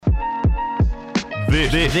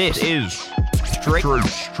This is straight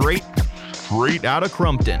out of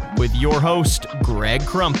Crumpton with your host, Greg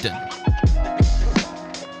Crumpton.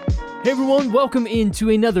 Hey everyone, welcome into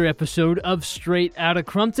another episode of Straight Outta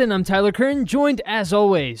Crumpton. I'm Tyler Kern, joined as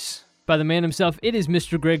always by the man himself. It is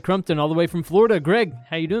Mr. Greg Crumpton, all the way from Florida. Greg,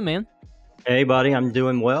 how you doing, man? Hey buddy, I'm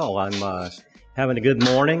doing well. I'm having a good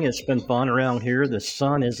morning. It's been fun around here. The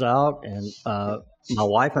sun is out, and my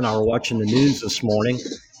wife and I were watching the news this morning,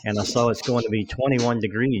 and I saw it's going to be 21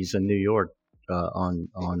 degrees in New York on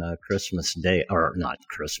Christmas Day, or not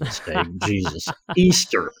Christmas Day, Jesus,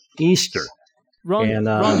 Easter. Wrong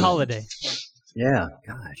holiday. Yeah,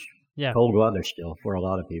 gosh. Yeah. Cold weather still for a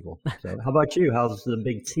lot of people. So how about you? How's the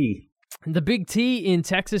Big T? The Big T in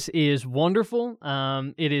Texas is wonderful.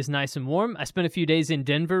 It is nice and warm. I spent a few days in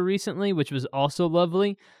Denver recently, which was also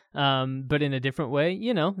lovely, but in a different way.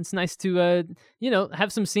 You know, it's nice to,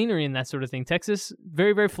 have some scenery and that sort of thing. Texas,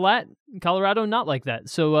 very, very flat. Colorado, not like that.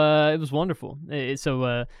 So it was wonderful.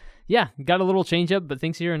 Got a little change up, but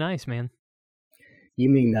things here are nice, man. You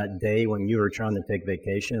mean that day when you were trying to take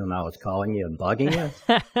vacation and I was calling you and bugging you?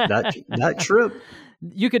 that trip?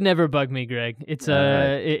 You could never bug me, Greg. It's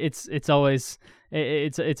always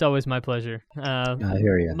my pleasure. I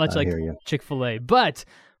hear you. Much like you. Chick-fil-A. But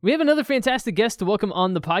we have another fantastic guest to welcome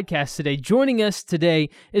on the podcast today. Joining us today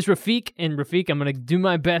is Rafik. And Rafik, I'm going to do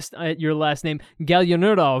my best at your last name,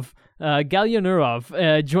 Galyanurov.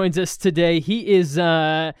 Galyanurov joins us today. He is, he's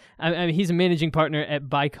a managing partner at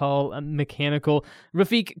Baikal Mechanical.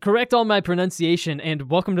 Rafik, correct all my pronunciation and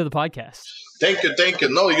welcome to the podcast. Thank you.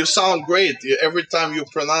 No, you sound great. Every time you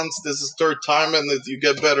pronounce, this is third time, and you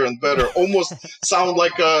get better and better. Almost sound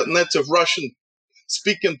like a native Russian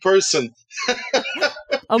speaking person.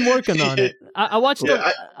 I'm working on it. I watched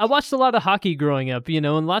a lot of hockey growing up,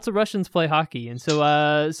 and lots of Russians play hockey, and so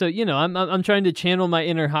I'm trying to channel my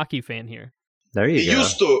inner hockey fan here. There you go.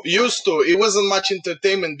 Used to. It wasn't much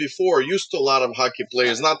entertainment before. Used to a lot of hockey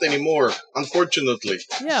players. Not anymore, unfortunately.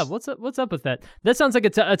 Yeah, what's up with that? That sounds like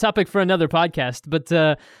a topic for another podcast. But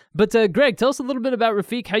Greg, tell us a little bit about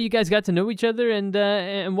Rafik, how you guys got to know each other,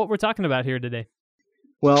 and what we're talking about here today.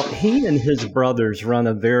 Well, he and his brothers run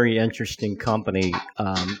a very interesting company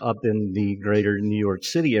up in the greater New York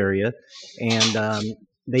City area, and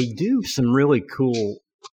they do some really cool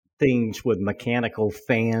things with mechanical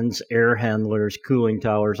fans, air handlers, cooling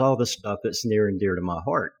towers, all the stuff that's near and dear to my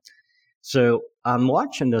heart. So I'm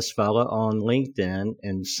watching this fella on LinkedIn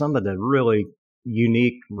and some of the really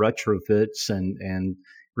unique retrofits and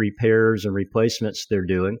repairs and replacements they're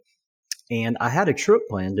doing. And I had a trip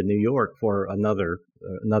planned to New York for another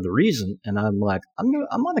reason. And I'm like, I'm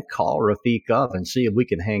going to call Rafik up and see if we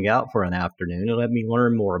can hang out for an afternoon and let me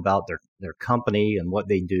learn more about their company and what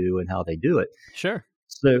they do and how they do it. Sure.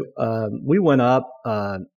 So we went up.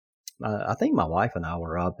 I think my wife and I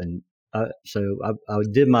were up, and so I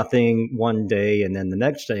did my thing one day, and then the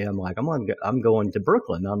next day I'm like, I'm going to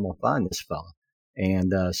Brooklyn. I'm gonna find this fella,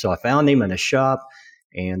 and so I found him in a shop,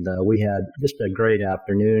 and we had just a great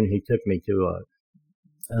afternoon. He took me to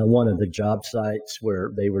one of the job sites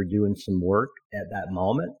where they were doing some work at that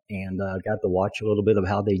moment, and got to watch a little bit of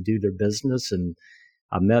how they do their business, and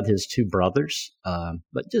I met his two brothers,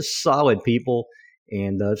 but just solid people.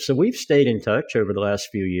 And so we've stayed in touch over the last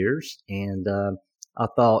few years. And I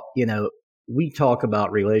thought, we talk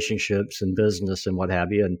about relationships and business and what have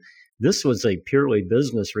you. And this was a purely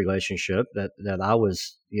business relationship that I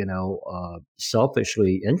was,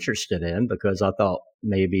 selfishly interested in because I thought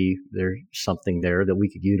maybe there's something there that we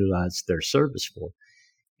could utilize their service for.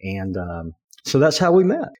 And so that's how we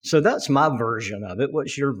met. So that's my version of it.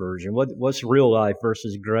 What's your version? What's real life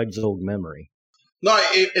versus Greg's old memory? No,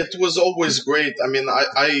 it was always great. I mean,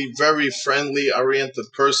 I very friendly, oriented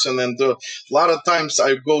person, and a lot of times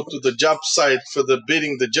I go to the job site for the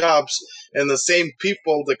bidding the jobs, and the same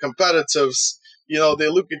people, the competitors, they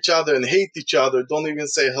look at each other and hate each other, don't even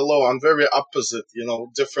say hello. I'm very opposite,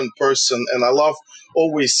 different person, and I love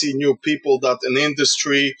always see new people that in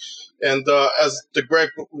industry. And as the Greg,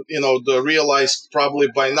 realized probably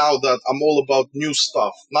by now that I'm all about new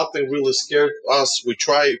stuff. Nothing really scared us. We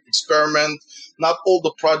try, experiment. Not all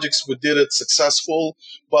the projects we did it successful,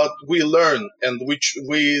 but we learn, and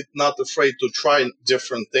we not afraid to try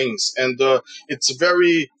different things. And it's a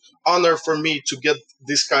very honor for me to get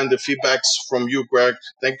this kind of feedbacks from you, Greg.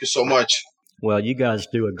 Thank you so much. Well, you guys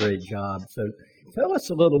do a great job. So tell us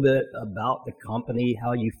a little bit about the company,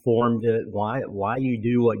 how you formed it, why you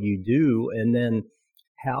do what you do, and then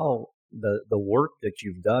how the work that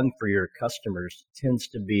you've done for your customers tends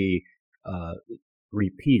to be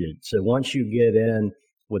repeated. So once you get in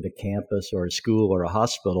with a campus or a school or a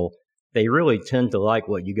hospital, they really tend to like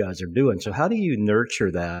what you guys are doing. So how do you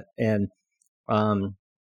nurture that? And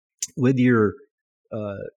with your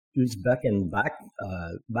Uzbek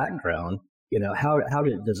background,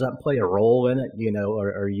 does that play a role in it? Or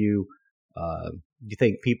are you do you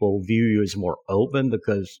think people view you as more open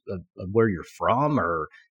because of where you're from, or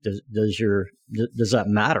does that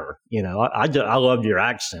matter? I loved your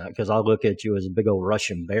accent because I look at you as a big old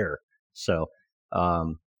Russian bear. So,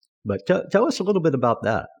 but tell us a little bit about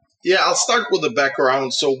that. Yeah, I'll start with the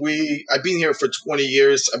background. So I've been here for 20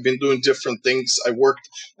 years. I've been doing different things. I worked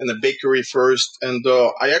in a bakery first, and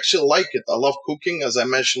I actually like it. I love cooking, as I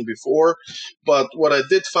mentioned before. But what I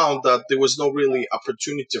did found that there was no really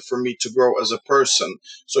opportunity for me to grow as a person.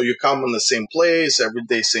 So you come in the same place, every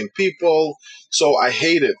day, same people. So I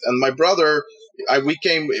hate it. And my brother, we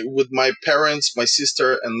came with my parents, my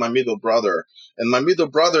sister, and my middle brother. And my middle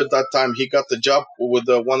brother at that time, he got the job with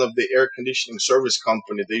one of the air conditioning service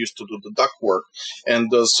company. They used to do the duct work. And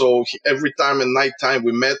so every time at nighttime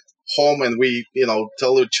we met home and we,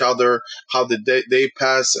 tell each other how the day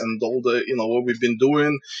passed and all the, what we've been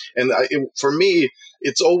doing. And for me,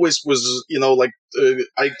 it's always was,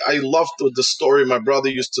 I loved the story my brother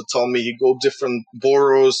used to tell me. He go different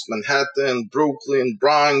boroughs, Manhattan, Brooklyn,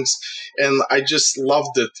 Bronx, and I just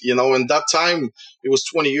loved it, And that time, it was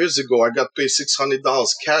 20 years ago, I got paid $600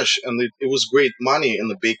 cash, and it was great money in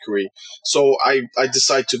the bakery. So I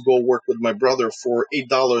decided to go work with my brother for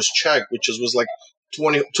 $8 check, which was like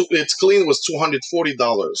it's clean was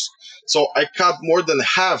 $240. So I cut more than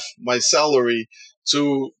half my salary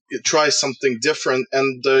to try something different.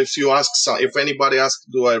 And if anybody asks,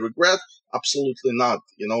 do I regret? Absolutely not.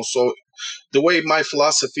 So the way my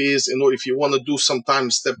philosophy is, if you want to do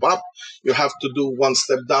sometimes step up, you have to do one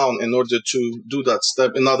step down in order to do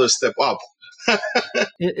another step up.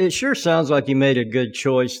 It sure sounds like you made a good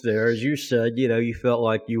choice there. As you said, you felt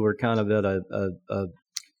like you were kind of at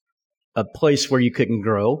a place where you couldn't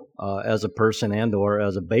grow as a person and or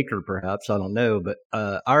as a baker, perhaps. I don't know. But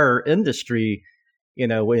our industry,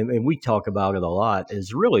 and we talk about it a lot,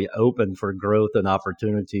 is really open for growth and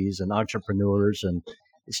opportunities and entrepreneurs, and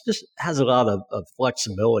it just has a lot of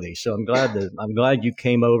flexibility. So I'm glad you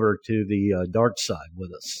came over to the dark side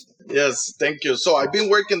with us. Yes, thank you. So I've been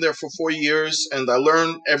working there for 4 years, and I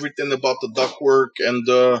learned everything about the duct work, and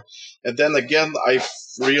then again I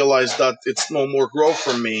realized that it's no more growth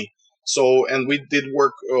for me. So, and we did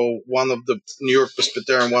work one of the New York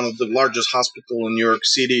Presbyterian, one of the largest hospital in New York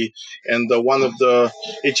City, and one of the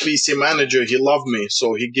HVAC manager, he loved me,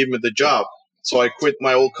 so he gave me the job. So I quit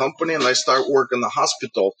my old company and I start working in the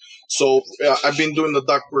hospital. So I've been doing the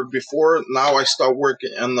duct work before. Now I start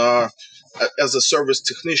working as a service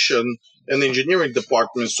technician in the engineering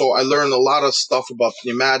department. So I learned a lot of stuff about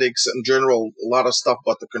pneumatics in general, a lot of stuff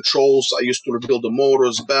about the controls. I used to rebuild the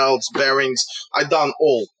motors, belts, bearings. I done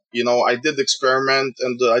all. I did experiment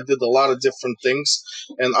and I did a lot of different things.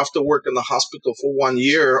 And after working in the hospital for 1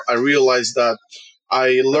 year, I realized that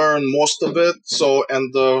I learned most of it. So,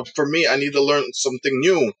 and for me, I need to learn something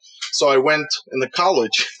new. So I went in the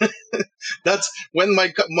college. That's when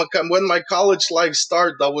my college life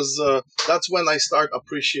started. That's when I start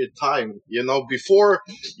appreciate time. Before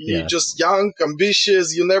you're just young,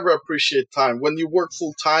 ambitious, you never appreciate time. When you work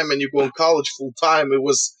full time and you go in college full time, it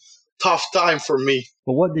was tough time for me.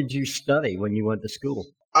 Well, what did you study when you went to school?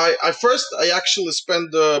 I actually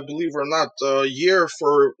spent, believe it or not, a year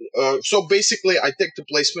for, so basically I take the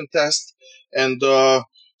placement test, and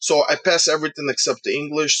so I pass everything except the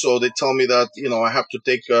English. So they tell me that, I have to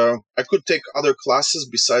take, I could take other classes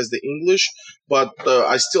besides the English, but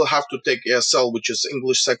I still have to take ESL, which is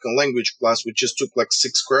English Second Language class, which just took like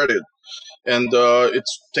 6 credits, and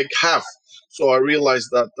it's take half. So I realized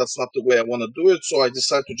that that's not the way I want to do it. So I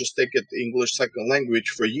decided to just take it English Second Language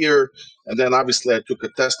for a year. And then obviously I took a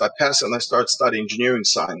test, I passed, and I started studying engineering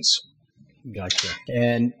science. Gotcha.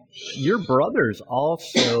 And your brother's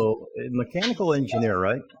also a mechanical engineer,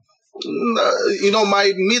 right?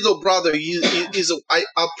 My middle brother,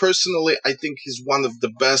 I personally, I think he's one of the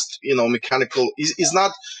best, mechanical. He's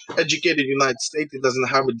not educated in the United States. He doesn't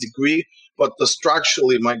have a degree, but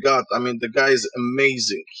structurally, my God, I mean, the guy is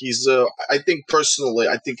amazing. He's, I think personally,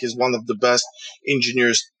 he's one of the best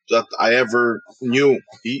engineers that I ever knew.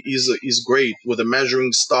 He's great with the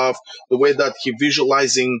measuring stuff, the way that he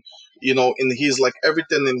visualizing, in his, like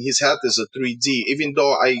everything in his head is a 3D. Even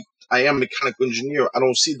though I am a mechanical engineer, I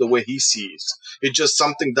don't see the way he sees. It's just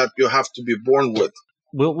something that you have to be born with.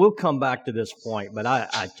 We'll come back to this point, but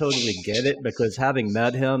I totally get it, because having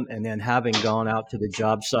met him and then having gone out to the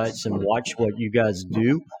job sites and watched what you guys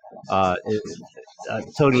do, I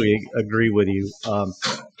totally agree with you.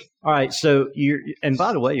 All right. So and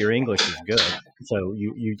by the way, your English is good. So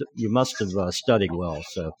you must have studied well.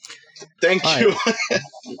 So Thank all you. right.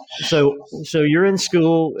 So you're in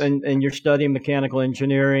school and you're studying mechanical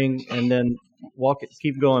engineering, and then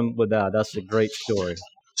keep going with that. That's a great story.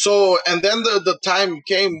 So, and then the time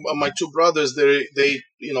came, my two brothers, they,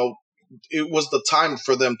 it was the time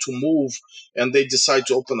for them to move, and they decide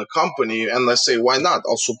to open a company. And I say, why not?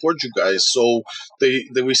 I'll support you guys. So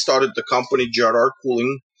we started the company GRR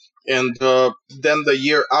Cooling. And then the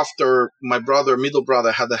year after, my middle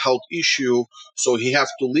brother, had a health issue, so he had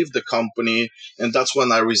to leave the company, and that's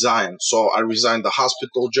when I resigned. So I resigned the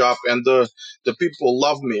hospital job, and the people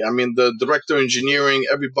loved me. I mean, the director of engineering,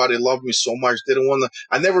 everybody loved me so much. They didn't want to.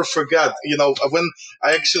 I never forgot. When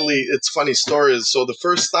it's funny stories. So the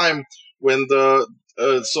first time when the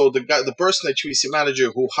person HVAC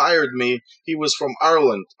manager who hired me, he was from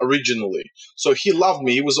Ireland originally. So he loved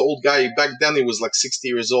me. He was an old guy. Back then he was like 60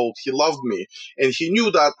 years old. He loved me. And he knew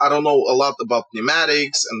that I don't know a lot about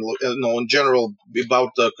pneumatics and, in general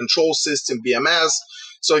about the control system, BMS.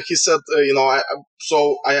 So he said, I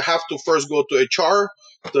have to first go to HR,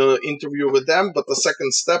 the interview with them. But the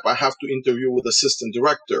second step, I have to interview with assistant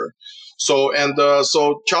director. So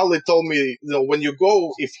Charlie told me, when you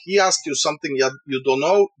go, if he asks you something you don't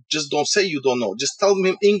know, just don't say you don't know. Just tell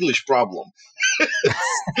him English problem.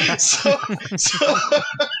 so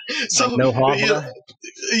no harm.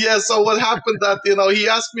 So what happened that, he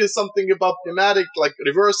asked me something about pneumatic, like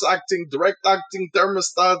reverse acting, direct acting,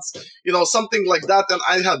 thermostats, something like that. And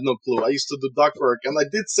I had no clue. I used to do ductwork, and I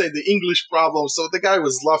did say the English problem. So the guy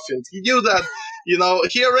was laughing. He knew that,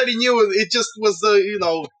 he already knew it just was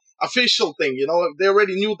the, official thing, they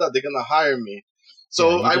already knew that they're gonna hire me.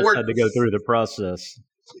 So I had to go through the process.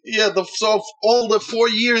 Yeah, so all the 4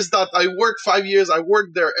 years that I worked, 5 years I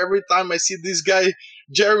worked there. Every time I see this guy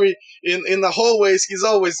Jerry in the hallways, he's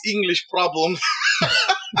always English problem.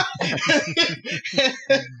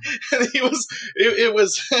 And it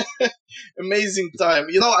was amazing time.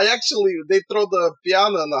 They throw the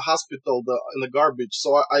piano in the hospital in the garbage.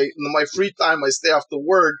 So I in my free time, I stay after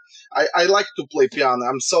work. I like to play piano.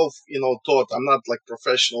 I'm taught. I'm not like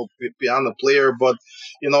professional piano player, but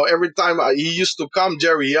every time he used to come,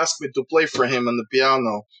 Jerry, he asked me to play for him on the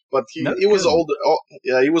piano. But he was old.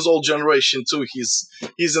 He was old generation too. He's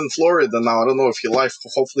in Florida now. I don't know if he live.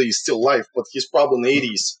 Hopefully he's still alive, but he's probably in the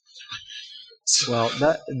 80s.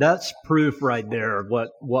 Well, that's proof right there of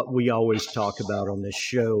what we always talk about on this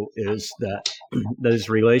show is that those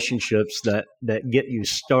relationships that get you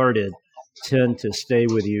started tend to stay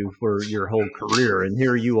with you for your whole career. And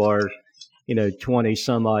here you are, 20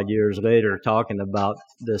 some odd years later, talking about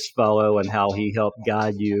this fellow and how he helped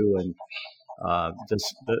guide you and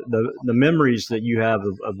the memories that you have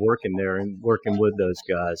of working there and working with those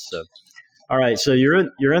guys. So, all right. So you're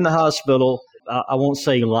in the hospital. I won't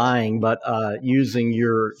say lying, but using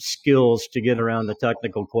your skills to get around the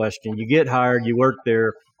technical question. You get hired, you work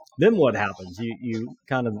there. Then what happens? You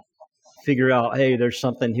kind of figure out, hey, there's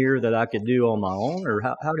something here that I could do on my own, or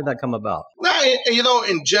how did that come about?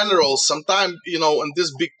 In general, sometimes, in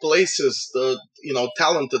these big places, the,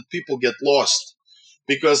 talented people get lost.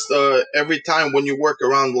 Because every time when you work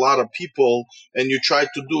around a lot of people and you try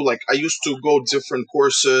to do, like, I used to go different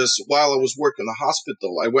courses while I was working in the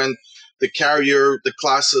hospital. I went the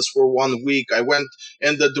classes for 1 week. I went,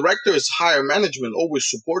 and the directors, higher management always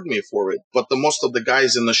support me for it. But most of the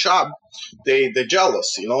guys in the shop, they're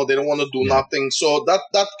jealous, they don't want to do nothing. So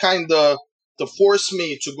that kind of forced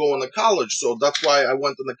me to go into college. So that's why I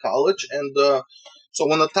went into college. And so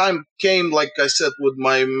when the time came, like I said, with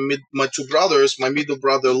my two brothers, my middle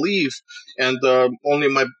brother leave, and only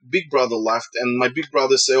my big brother left. And my big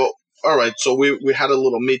brother said, "Oh, all right." So we had a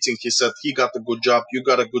little meeting. He said, he got a good job. You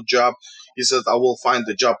got a good job. He said, I will find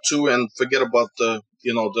the job too, and forget about the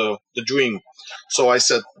dream. So I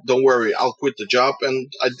said, don't worry, I'll quit the job. And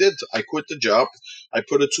I did. I quit the job. I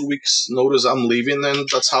put a 2 weeks notice I'm leaving, and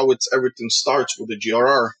that's how everything starts with the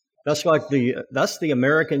GRR. That's that's the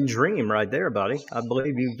American dream right there, buddy. I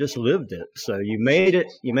believe you just lived it. So you made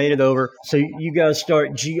it over. So you guys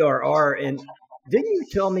start GRR, and didn't you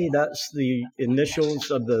tell me that's the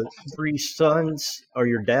initials of the three sons, or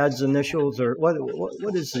your dad's initials, or what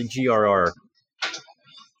is the GRR?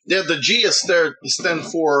 Yeah, the G is there stand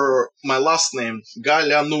for my last name,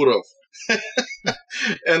 Galyanurov.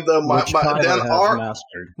 And then R.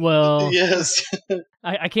 Mastered. Well, yes.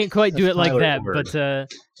 I can't quite do it like that, but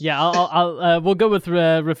yeah, I'll we'll go with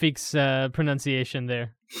Rafik's pronunciation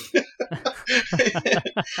there.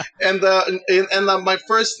 And my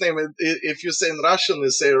first name, if you say in Russian,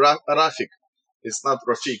 you say Rafik. It's not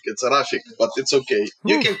Rafik, it's Rafik, but it's okay.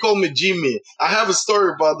 You can call me Jimmy. I have a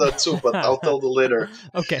story about that too, but I'll tell you later.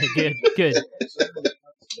 Okay, good.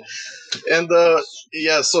 And so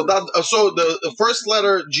the first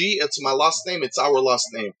letter G, it's my last name. It's our last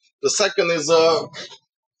name. The second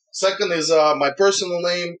is my personal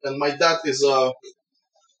name, and my dad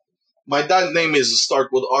name is start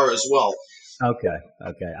with R as well. Okay.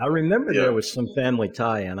 I remember there was some family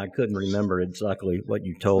tie-in. I couldn't remember exactly what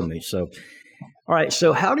you told me. So, all right.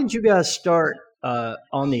 So, how did you guys start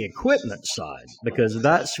on the equipment side? Because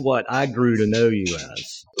that's what I grew to know you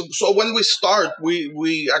as. So when we start,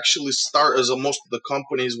 we actually start as most of the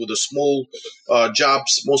companies with the small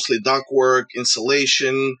jobs, mostly duct work,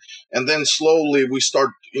 insulation, and then slowly we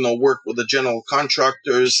start, work with the general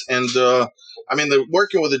contractors. And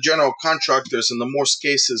working with the general contractors in the most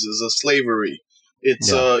cases is a slavery.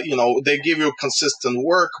 It's they give you consistent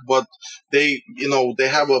work, but they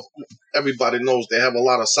have everybody knows they have a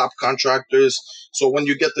lot of subcontractors. So when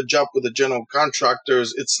you get the job with the general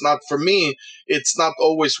contractors, it's not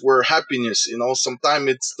always where happiness, sometimes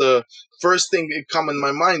it's the first thing that come in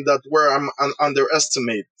my mind that where I'm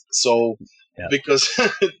underestimate. So because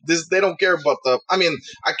they don't care about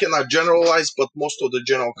I cannot generalize, but most of the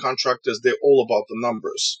general contractors, they're all about the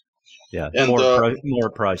numbers. Yeah. And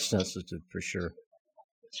more price sensitive for sure.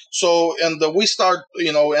 So, we start,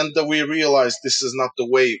 and we realize this is not the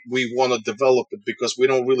way we want to develop it, because we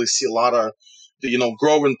don't really see a lot of,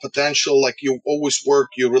 growing potential. Like you always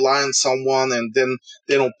work, you rely on someone, and then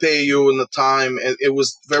they don't pay you in the time. And it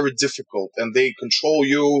was very difficult, and they control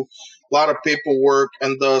you, a lot of paperwork.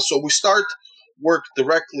 And so we start work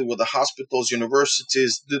directly with the hospitals,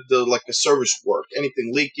 universities, did like a service work,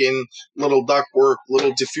 anything leaking, little duct work,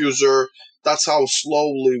 little diffuser. That's how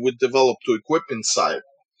slowly we developed to equipment side.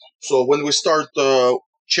 So when we start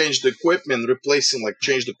change the equipment,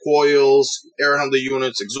 change the coils, air handling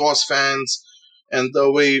units, exhaust fans, and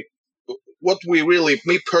me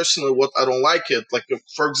personally, what I don't like it, like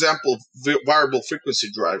for example, variable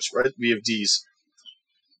frequency drives, right, VFDs.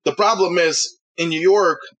 The problem is in New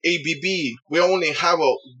York, ABB, we only have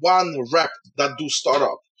one rep that do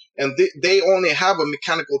startup. And they only have a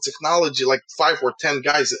mechanical technology, like 5 or 10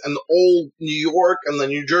 guys in all New York and the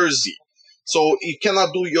New Jersey. So you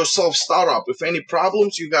cannot do yourself startup. If any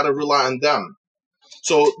problems, you got to rely on them.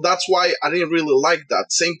 So that's why I didn't really like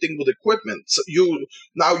that. Same thing with equipment. So you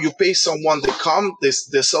pay someone to come, they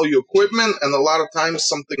sell you equipment, and a lot of times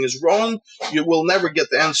something is wrong. You will never get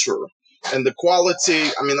the answer. And the quality,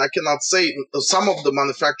 I cannot say some of the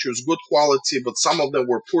manufacturers good quality, but some of them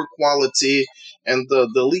were poor quality, and the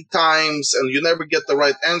lead times, and you never get the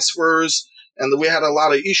right answers. And we had a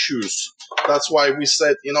lot of issues. That's why we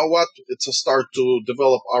said, you know what, it's a start to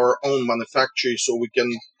develop our own manufacturing so we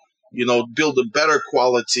can, build a better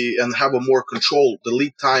quality and have a more control, the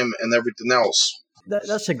lead time and everything else.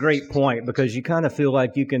 That's a great point, because you kind of feel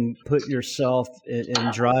like you can put yourself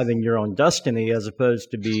in driving your own destiny as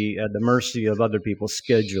opposed to be at the mercy of other people's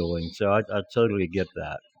scheduling. So I totally get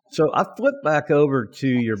that. So I flip back over to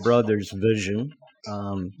your brother's vision.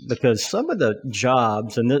 Because some of the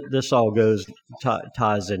jobs, and this all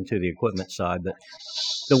ties into the equipment side, but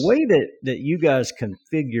the way that you guys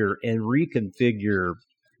configure and reconfigure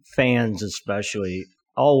fans especially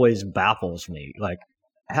always baffles me. Like,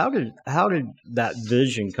 how did that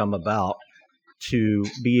vision come about to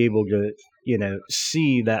be able to,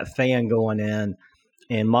 see that fan going in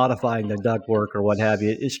and modifying the ductwork or what have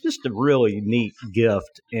you? It's just a really neat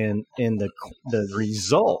gift, and the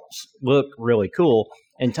results look really cool.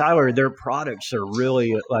 And Tyler, their products are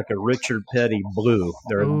really like a Richard Petty blue.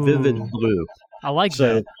 They're a vivid blue. I like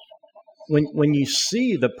that. When you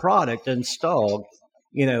see the product installed,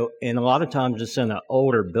 and a lot of times it's in an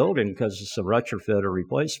older building because it's a retrofit or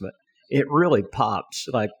replacement, it really pops.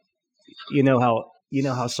 Like, how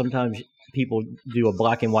sometimes people do a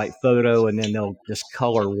black and white photo and then they'll just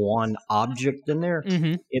color one object in there.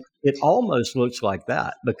 Mm-hmm. It almost looks like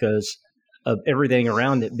that because of everything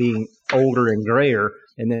around it being older and grayer.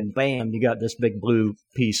 And then bam, you got this big blue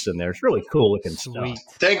piece in there. It's really cool looking stuff.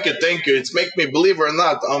 Thank you. It's make me, believe it or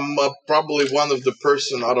not, I'm probably one of the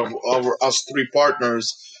person out of us 3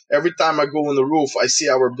 partners. Every time I go on the roof, I see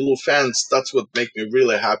our blue fans. That's what make me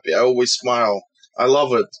really happy. I always smile. I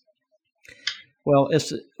love it. Well,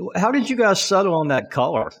 how did you guys settle on that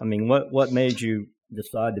color? What made you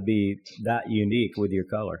decide to be that unique with your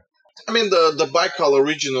color? The bicolor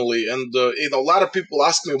originally, and a lot of people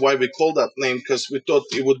ask me why we call that name, because we thought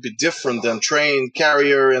it would be different than train,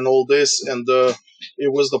 carrier, and all this, and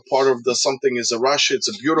it was the part of the something is a Russia. It's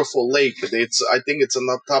a beautiful lake. I think it's in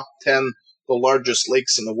the top 10 the largest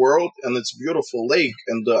lakes in the world, and it's a beautiful lake,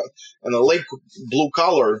 and the lake blue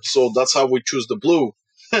color. So that's how we choose the blue.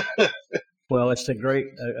 Well, it's a great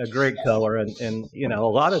color, and a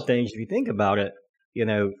lot of things. If you think about it,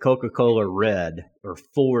 Coca-Cola red or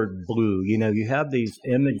Ford blue. You have these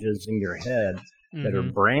images in your head that are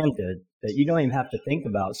branded that you don't even have to think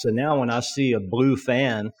about. So now when I see a blue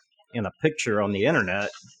fan in a picture on the internet,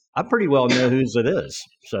 I pretty well know whose it is.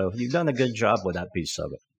 So you've done a good job with that piece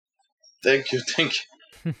of it. Thank you.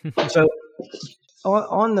 So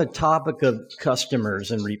on the topic of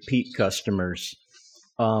customers and repeat customers,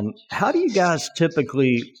 how do you guys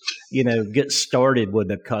typically, get started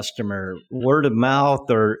with a customer? Word of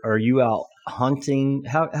mouth, or are you out hunting?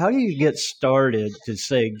 How do you get started to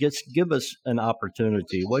say, just give us an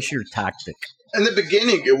opportunity? What's your tactic? In the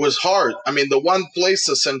beginning, it was hard. I mean, the one place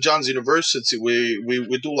at St. John's University,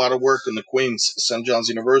 we do a lot of work in the Queens, St. John's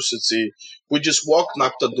University. We just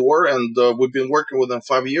knock the door, and we've been working with them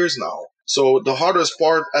 5 years now. So the hardest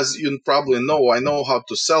part, as you probably know, I know how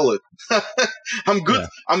to sell it. I'm good. Yeah.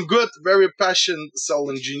 I'm good. Very passionate sell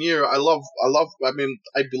engineer. I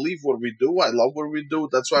believe what we do. I love what we do.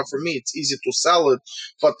 That's why for me, it's easy to sell it,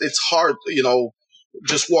 but it's hard,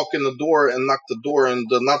 just walk in the door and knock the door, and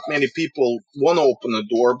not many people want to open the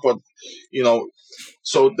door, but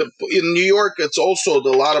so in New York, it's also a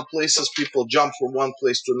lot of places people jump from one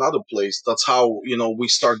place to another place. That's how we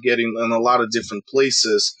start getting in a lot of different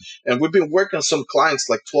places, and we've been working with some clients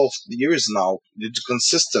like 12 years now. It's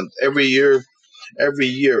consistent every year.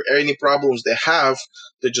 Any problems they have,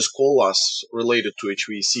 they just call us related to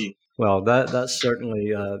HVAC. Well, that's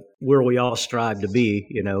certainly where we all strive to be.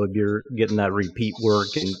 If you're getting that repeat work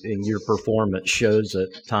and your performance shows it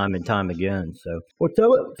time and time again. So, well,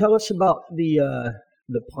 tell us about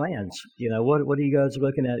the plans. What are you guys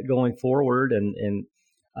looking at going forward? And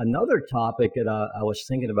another topic that I was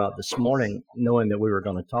thinking about this morning, knowing that we were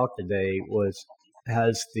going to talk today, was,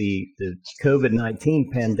 has the COVID-19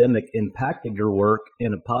 pandemic impacted your work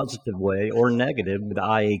in a positive way or negative, with the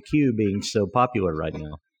IAQ being so popular right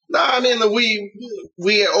now? No, I mean,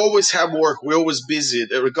 we always have work. We're always busy.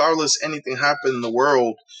 Regardless anything happen in the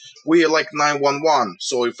world, we are like 911.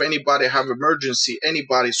 So if anybody have emergency,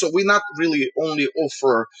 anybody. So we not really only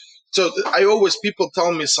offer. So people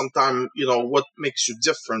tell me sometime, what makes you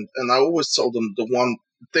different? And I always tell them the one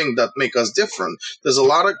thing that make us different. There's a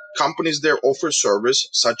lot of companies there offer service,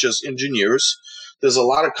 such as engineers. There's a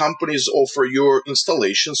lot of companies offer your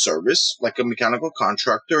installation service, like a mechanical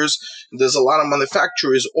contractors. There's a lot of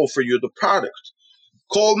manufacturers offer you the product.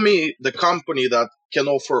 Call me the company that can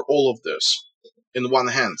offer all of this in one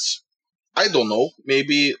hands. I don't know.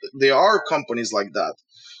 Maybe there are companies like that.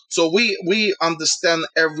 So we understand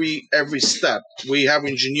every step. We have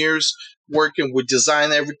engineers working. We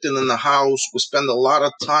design everything in the house. We spend a lot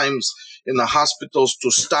of times in the hospitals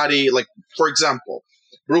to study. Like, for example,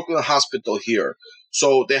 Brooklyn Hospital here.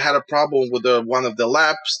 So they had a problem with one of the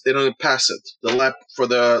labs. They didn't pass it, the lab for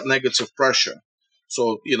the negative pressure.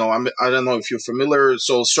 So, I don't know if you're familiar.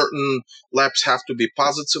 So certain labs have to be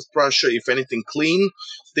positive pressure. If anything clean,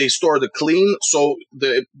 they store the clean. So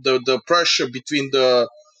the pressure between the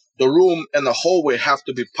room and the hallway have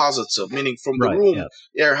to be positive, meaning from the room,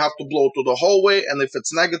 air have to blow to the hallway, and if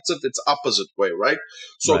it's negative, it's opposite way, right?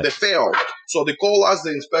 So they failed. So they call us,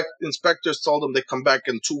 the inspectors told them they come back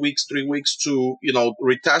in 2 weeks, 3 weeks to,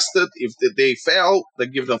 retest it. If they fail, they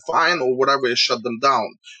give them fine or whatever, and shut them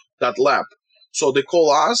down, that lab. So they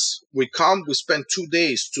call us, we come, we spend 2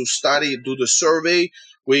 days to study, do the survey.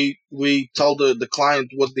 We tell the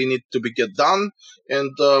client what they need to get done,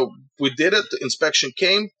 and we did it. The inspection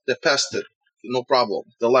came, they passed it, no problem.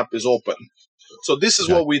 The lab is open. So this is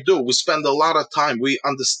what we do. We spend a lot of time. We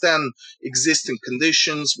understand existing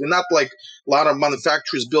conditions. We're not like a lot of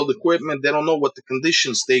manufacturers build equipment. They don't know what the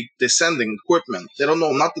conditions they're sending equipment. They don't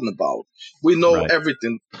know nothing about. We know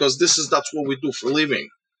everything because that's what we do for a living.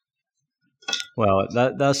 Well,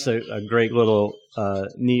 that's a great little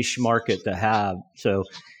niche market to have. So,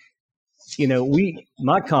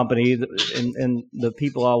 my company and the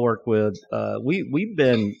people I work with, we've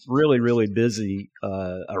been really, really busy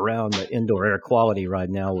around the indoor air quality right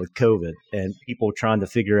now with COVID, and people trying to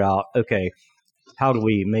figure out, okay, how do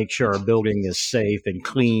we make sure our building is safe and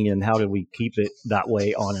clean, and how do we keep it that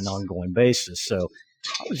way on an ongoing basis? So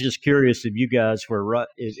I was just curious if you guys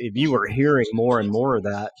if you were hearing more and more of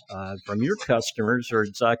that from your customers, or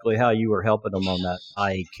exactly how you were helping them on that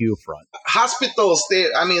IAQ front. Hospitals, a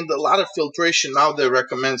lot of filtration now. They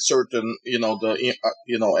recommend certain,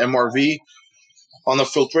 MRV on the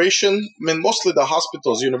filtration. Mostly the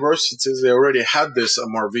hospitals, universities, they already had this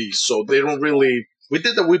MRV, so they don't really We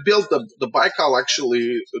built the Baikal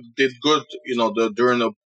actually did good, during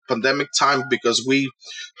the pandemic time, because we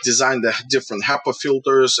designed the different HEPA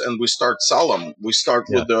filters and we start sell them. We start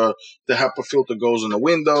with the HEPA filter goes in the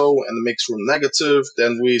window and makes room negative.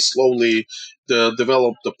 Then we slowly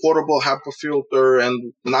develop the portable HEPA filter,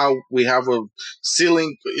 and now we have a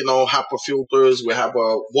ceiling, HEPA filters. We have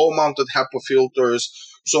a wall-mounted HEPA filters.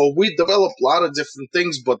 So we developed a lot of different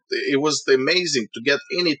things, but it was amazing to get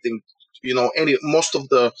anything. Most of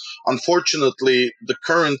unfortunately,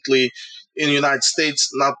 currently in the United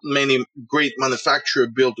States, not many great manufacturer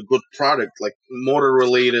build a good product, like motor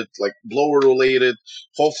related, like blower related.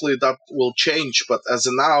 Hopefully that will change. But as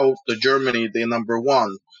of now, the Germany, they're number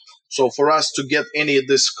one. So for us to get any of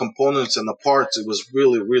these components and the parts, it was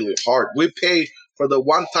really, really hard. We pay for the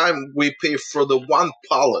one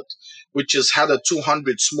pallet, which has had a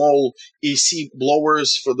 200 small EC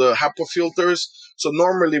blowers for the HEPA filters. So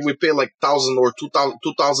normally we pay like $1,000 or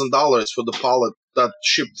 $2,000 for the pallet that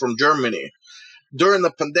shipped from Germany. During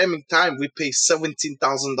the pandemic time, we paid $17,000.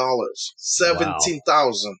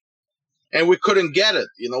 $17,000. And we couldn't get it.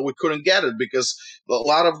 We couldn't get it because a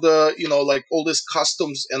lot of the, like all this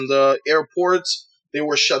customs and the airports, they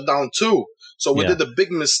were shut down too. So we did a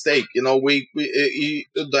big mistake.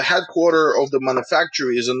 The headquarters of the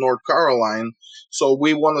manufacturer is in North Carolina. So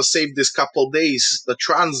we want to save this couple days, the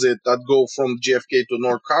transit that go from JFK to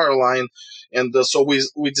North Carolina. And so we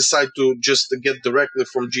decided to just get directly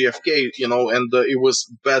from JFK, and it was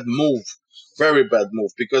bad move, very bad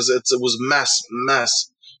move, because it was mess.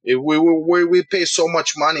 We pay so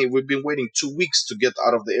much money. We've been waiting 2 weeks to get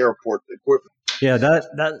out of the airport equipment. Yeah,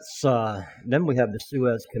 that's then we have the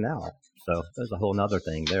Suez Canal. So there's a whole nother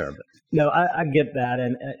thing there. But no, I get that.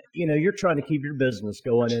 And, you're trying to keep your business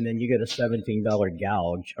going, and then you get a $17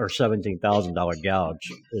 gouge or $17,000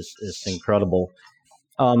 gouge. It's incredible.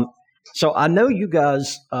 So I know you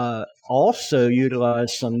guys also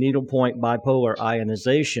utilize some needlepoint bipolar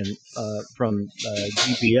ionization from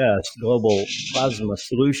GPS, Global Plasma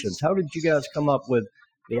Solutions. How did you guys come up with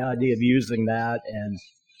the idea of using that? And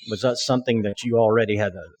was that something that you already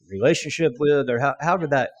had a relationship with, or how did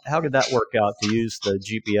that work out to use the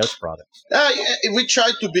GPS products? We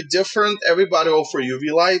tried to be different. Everybody offer UV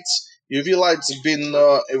lights. UV lights have been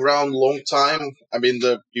around a long time. I mean,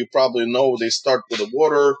 you probably know they start with the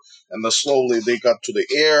water, and then slowly they got to the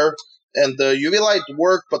air. And the UV light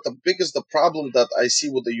work, but the problem that I see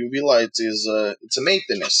with the UV lights is it's a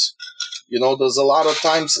maintenance. There's a lot of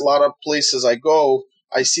times, a lot of places I go,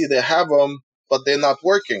 I see they have them, but they're not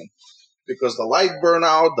working because the light burn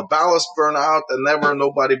out, the ballast burn out, and never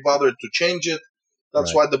nobody bothered to change it.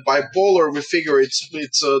 That's why the bipolar, we figure it's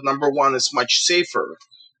number one, it's much safer.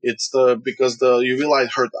 It's because the UV light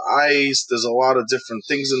hurt the eyes. There's a lot of different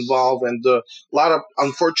things involved, and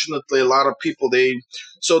unfortunately, a lot of people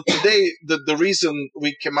So today, the reason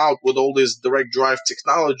we came out with all this direct drive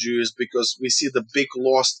technology is because we see the big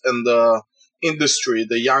loss in the industry,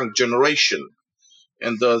 the young generation.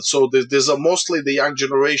 And so there's mostly the young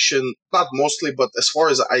generation, not mostly, but as far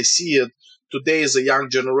as I see it, today is a young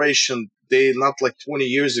generation. They not like 20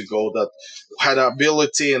 years ago that had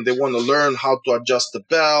ability and they want to learn how to adjust the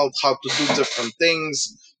belt, how to do different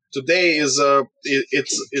things. Today is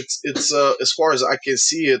it's as far as I can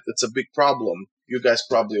see it, it's a big problem. You guys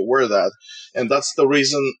probably aware of that, and that's the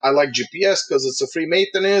reason I like GPS, because it's a free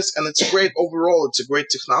maintenance and it's great overall. It's a great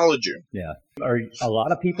technology. Yeah, are a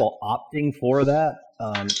lot of people opting for that?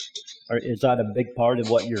 Or is that a big part of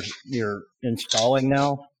what you're installing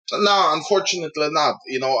now? No, unfortunately not.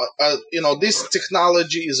 This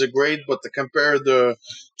technology is great, but to compare to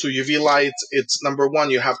UV light, it's number one,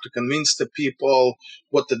 you have to convince the people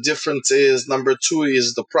what the difference is. Number two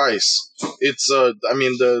is the price. It's the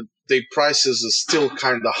prices is still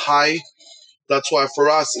kind of high. That's why for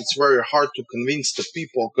us it's very hard to convince the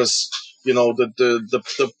people, because the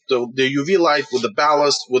UV light with the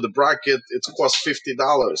ballast, with the bracket, it costs $50,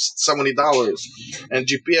 $70, and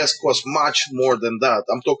GPS costs much more than that.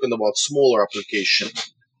 I'm talking about smaller application.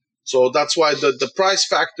 So that's why the price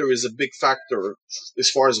factor is a big factor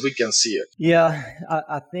as far as we can see it. Yeah,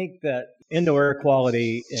 I think that indoor air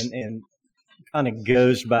quality and kind of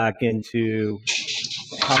goes back into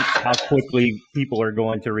how quickly people are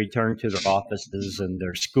going to return to their offices and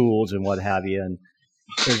their schools and what have you. And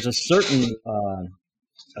there's a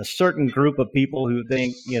certain group of people who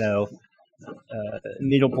think,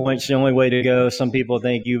 needlepoint's the only way to go. Some people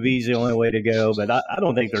think UV's the only way to go, but I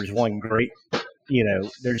don't think there's one great,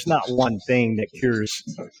 there's not one thing that cures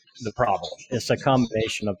the problem. It's a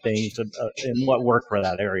combination of things and what work for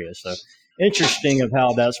that area. So interesting of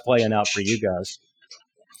how that's playing out for you guys.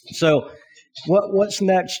 So What's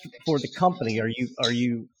next for the company? Are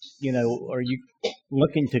you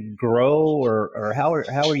looking to grow, or how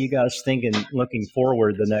are you guys thinking looking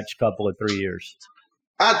forward the next couple of 3 years?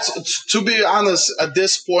 To be honest, at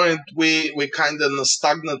this point, we kind of in a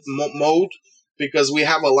stagnant mode because we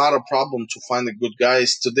have a lot of problem to find the good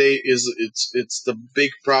guys. Today it's the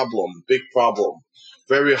big problem,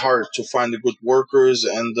 very hard to find the good workers,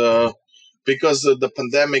 and because of the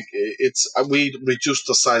pandemic, we reduced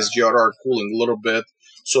the size GRR cooling a little bit,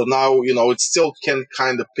 so now it still can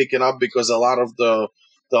kind of pick it up because a lot of the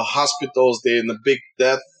hospitals, they're in a big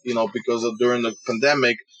debt, because of during the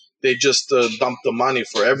pandemic they just dumped the money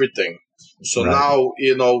for everything. So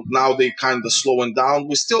Right. now they kind of slowing down.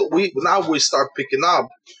 We start picking up,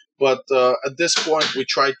 but at this point we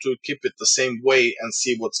try to keep it the same way and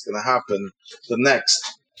see what's going to happen the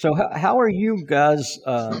next. So how are you guys?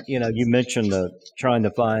 You mentioned trying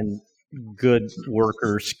to find good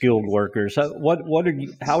workers, skilled workers.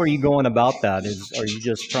 How are you going about that? Are you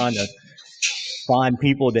just trying to find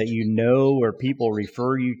people that you know, or people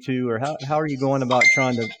refer you to, or how are you going about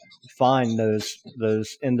trying to find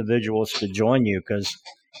those individuals to join you? Because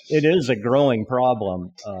it is a growing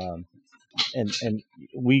problem, and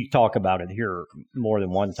we talk about it here more than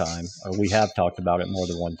one time, or we have talked about it more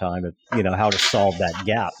than one time. How to solve that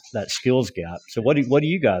gap, that skills gap. So what are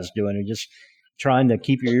you guys doing? Are you just trying to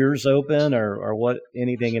keep your ears open, or what?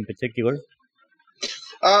 Anything in particular?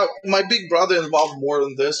 My big brother involved more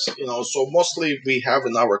in this, so mostly we have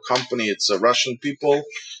in our company, it's Russian people.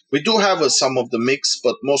 We do have some of the mix,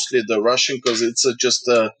 but mostly the Russian, because it's just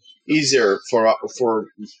easier for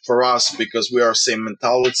us because we are same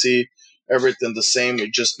mentality, everything the same.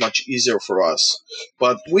 It's just much easier for us.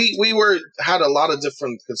 But we had a lot of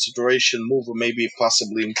different consideration, move or maybe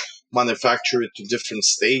possibly manufacture it to different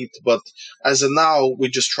state. But as of now, we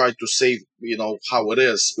just try to save, how it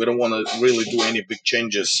is. We don't want to really do any big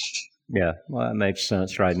changes. Yeah, well, that makes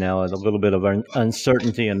sense right now. A little bit of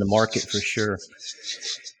uncertainty in the market for sure.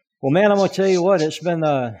 Well, man, I'm going to tell you what, it's been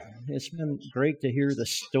great to hear the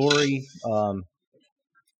story.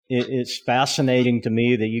 It's fascinating to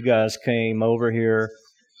me that you guys came over here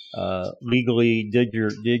legally, did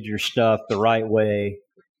your stuff the right way,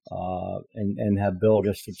 and have built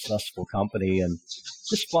a successful company, and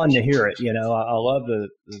just fun to hear it. I love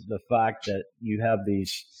the fact that you have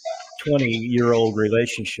these 20-year-old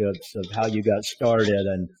relationships of how you got started,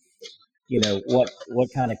 and what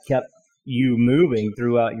kind of kept you moving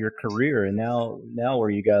throughout your career, and now where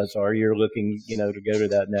you guys are, you're looking to go to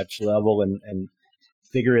that next level and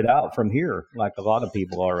figure it out from here, like a lot of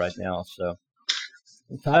people are right now. So,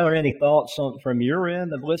 Tyler, any thoughts from your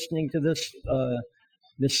end of listening to this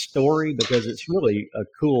story? Because it's really a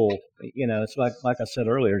cool, it's like I said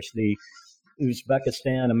earlier, it's the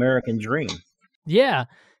Uzbekistan American dream. Yeah.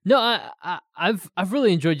 No, I've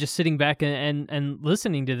really enjoyed just sitting back and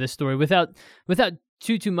listening to this story without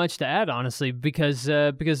too much to add, honestly, because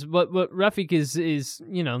what Rafik is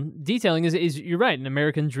detailing is you're right, an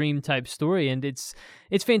American dream type story, and it's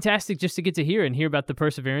fantastic just to get to hear about the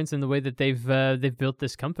perseverance, and the way that they've built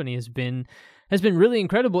this company has been really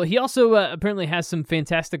incredible. He also apparently has some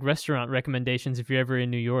fantastic restaurant recommendations if you're ever in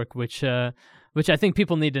New York, which I think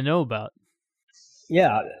people need to know about.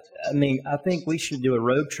 Yeah, I mean, I think we should do a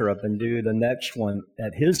road trip and do the next one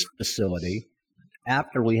at his facility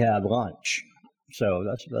after we have lunch. So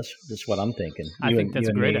that's what I'm thinking. I think that's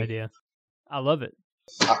a great idea. I love it.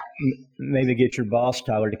 Maybe get your boss,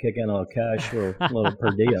 Tyler, to kick in on cash for a little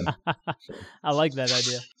per diem. So. I like that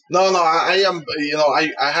idea. No, I am,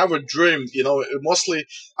 I have a dream, mostly,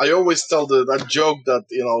 I always tell that joke that,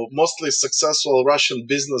 mostly successful Russian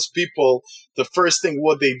business people, the first thing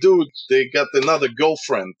what they do, they get another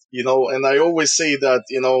girlfriend, and I always say that,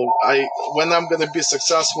 when I'm going to be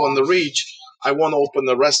successful in the reach, I want to open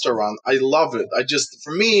a restaurant. I love it.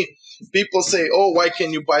 For me, people say, oh, why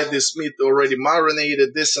can't you buy this meat already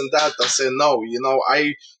marinated, this and that? I say, no,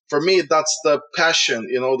 for me, that's the passion,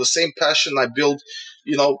 the same passion I built,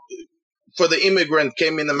 for the immigrant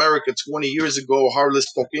came in America 20 years ago, hardly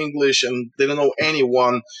spoke English and didn't know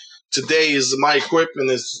anyone. Today my equipment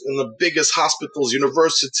is in the biggest hospitals,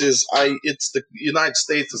 universities. It's the United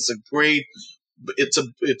States. It's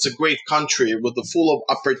a great country with a full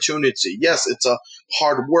of opportunity. Yes, it's a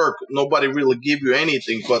hard work. Nobody really give you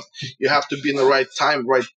anything, but you have to be in the right time,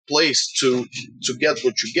 right place to get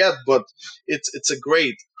what you get. But it's a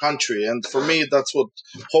great country, and for me, that's what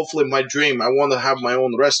hopefully my dream. I want to have my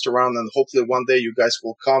own restaurant, and hopefully one day you guys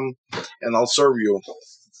will come and I'll serve you.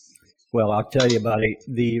 Well, I'll tell you, buddy,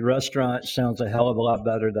 the restaurant sounds a hell of a lot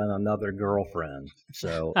better than another girlfriend.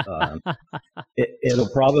 So it'll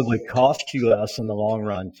probably cost you less in the long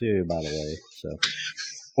run, too, by the way. So,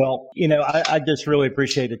 well, I just really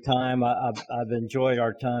appreciate the time. I've enjoyed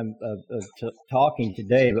our time of talking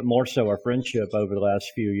today, but more so our friendship over the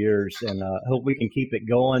last few years, and hope we can keep it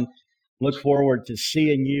going. Look forward to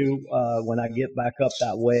seeing you when I get back up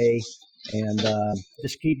that way, and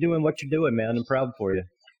just keep doing what you're doing, man. I'm proud for you.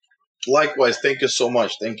 Likewise. Thank you so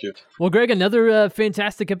much. Thank you. Well, Greg, another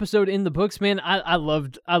fantastic episode in the books, man. I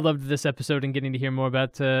loved this episode and getting to hear more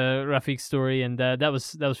about Rafiq's story, and that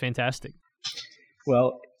was fantastic.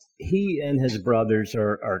 Well, he and his brothers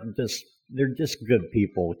are they're just good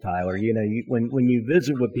people, Tyler. When you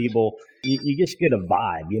visit with people, you just get a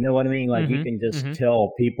vibe. You know what I mean? Like you can just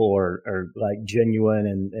tell people are like genuine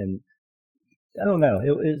and I don't know.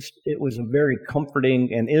 It was a very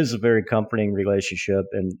comforting and is a very comforting relationship.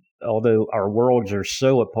 And although our worlds are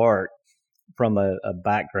so apart from a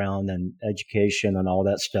background and education and all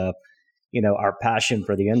that stuff, our passion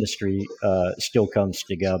for the industry still comes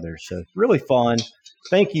together. So really fun.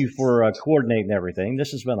 Thank you for coordinating everything. This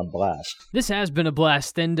has been a blast. This has been a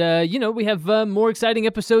blast. And, we have more exciting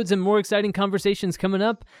episodes and more exciting conversations coming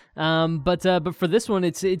up. But for this one,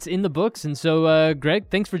 it's in the books. And so, Greg,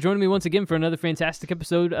 thanks for joining me once again for another fantastic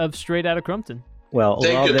episode of Straight Outta Crumpton. Well,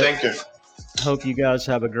 thank you. Hope you guys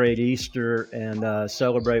have a great Easter and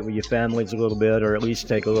celebrate with your families a little bit, or at least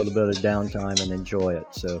take a little bit of downtime and enjoy it.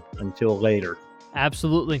 So until later.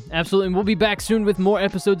 Absolutely. And we'll be back soon with more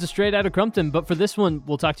episodes of Straight Outta Crumpton. But for this one,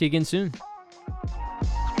 we'll talk to you again soon.